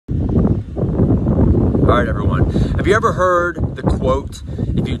All right, everyone. Have you ever heard the quote,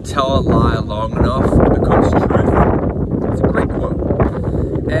 if you tell a lie long enough, it becomes truth? It's a great quote.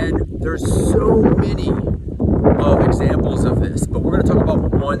 And there's so many of examples of this, but we're going to talk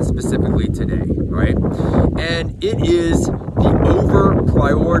about one specifically today, right? And it is the over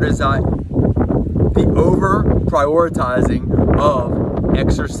prioritizing of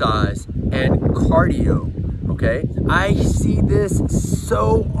exercise and cardio. Okay, I see this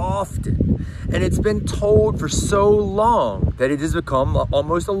so often, and it's been told for so long that it has become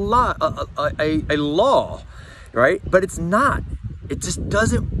almost a law, right? But it's not. It just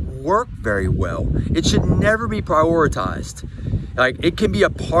doesn't work very well. It should never be prioritized. Like, it can be a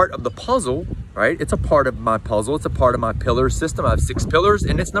part of the puzzle, right? It's a part of my puzzle. It's a part of my pillar system. I have 6 pillars,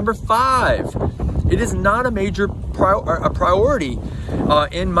 and it's number 5. It is not a major priority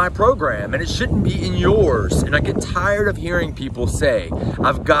in my program, and it shouldn't be in yours. And I get tired of hearing people say,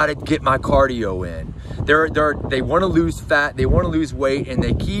 I've got to get my cardio in. They want to lose fat, they want to lose weight, and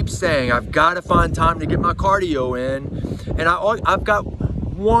they keep saying, I've got to find time to get my cardio in. And I've got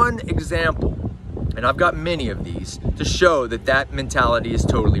one example, and I've got many of these, to show that that mentality is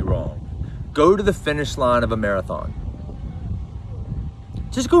totally wrong. Go to the finish line of a marathon.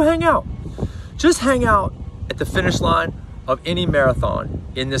 Just go hang out. Just hang out at the finish line of any marathon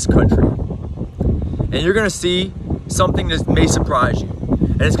in this country. And you're gonna see something that may surprise you.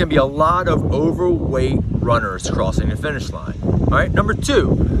 And it's gonna be a lot of overweight runners crossing the finish line. All right, number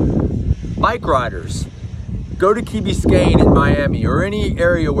 2, bike riders. Go to Key Biscayne in Miami or any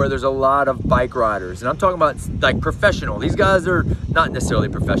area where there's a lot of bike riders. And I'm talking about like professional. These guys are not necessarily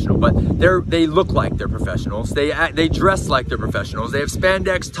professional, but they look like they're professionals. They dress like they're professionals. They have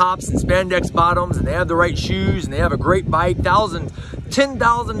spandex tops and spandex bottoms, and they have the right shoes, and they have a great bike,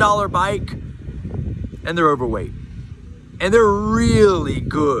 $10,000 bike, and they're overweight. And they're really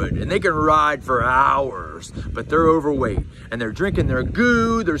good, and they can ride for hours, but they're overweight. And they're drinking their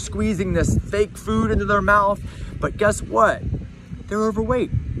goo, they're squeezing this fake food into their mouth. But guess what? They're overweight.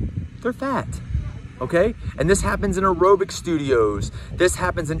 They're fat, okay? And this happens in aerobic studios. This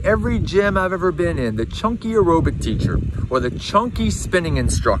happens in every gym I've ever been in. The chunky aerobic teacher or the chunky spinning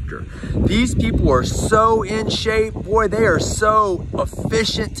instructor. These people are so in shape. Boy, they are so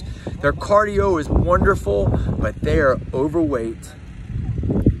efficient. Their cardio is wonderful, but they are overweight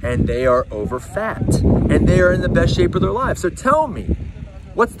and they are over fat and they are in the best shape of their life. So tell me,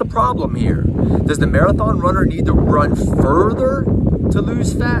 what's the problem here? Does the marathon runner need to run further to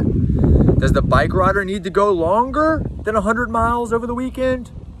lose fat? Does the bike rider need to go longer than 100 miles over the weekend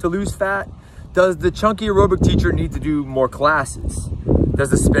to lose fat? Does the chunky aerobic teacher need to do more classes?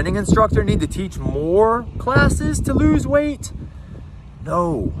 Does the spinning instructor need to teach more classes to lose weight?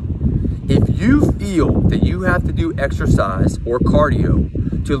 No. If you feel that you have to do exercise or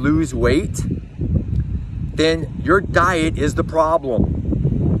cardio to lose weight, then your diet is the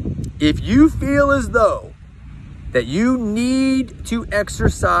problem. If you feel as though that you need to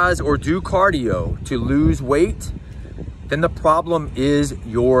exercise or do cardio to lose weight, then the problem is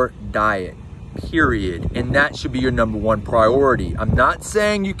your diet, period. And that should be your number 1 priority. I'm not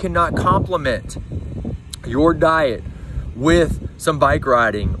saying you cannot complement your diet with some bike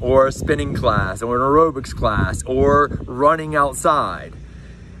riding or a spinning class or an aerobics class or running outside,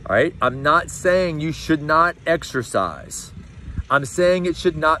 all right? I'm not saying you should not exercise. I'm saying it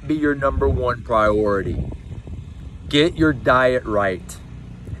should not be your number 1 priority. Get your diet right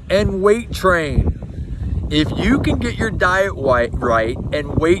and weight train. If you can get your diet right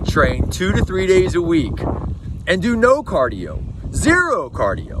and weight train 2 to 3 days a week and do no cardio, 0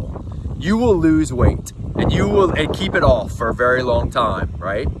 cardio, you will lose weight. And you will keep it off for a very long time,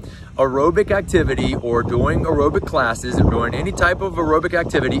 right? Aerobic activity or doing aerobic classes or doing any type of aerobic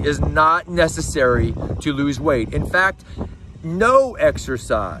activity is not necessary to lose weight. In fact, no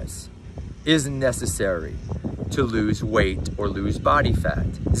exercise is necessary to lose weight or lose body fat.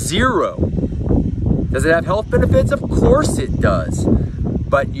 0. Does it have health benefits? Of course it does,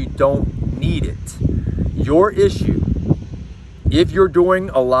 but you don't need it. Your issue, if you're doing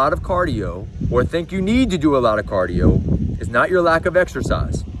a lot of cardio or think you need to do a lot of cardio, is not your lack of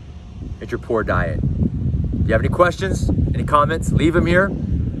exercise, it's your poor diet. If you have any questions, any comments, leave them here,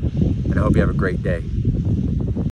 and I hope you have a great day.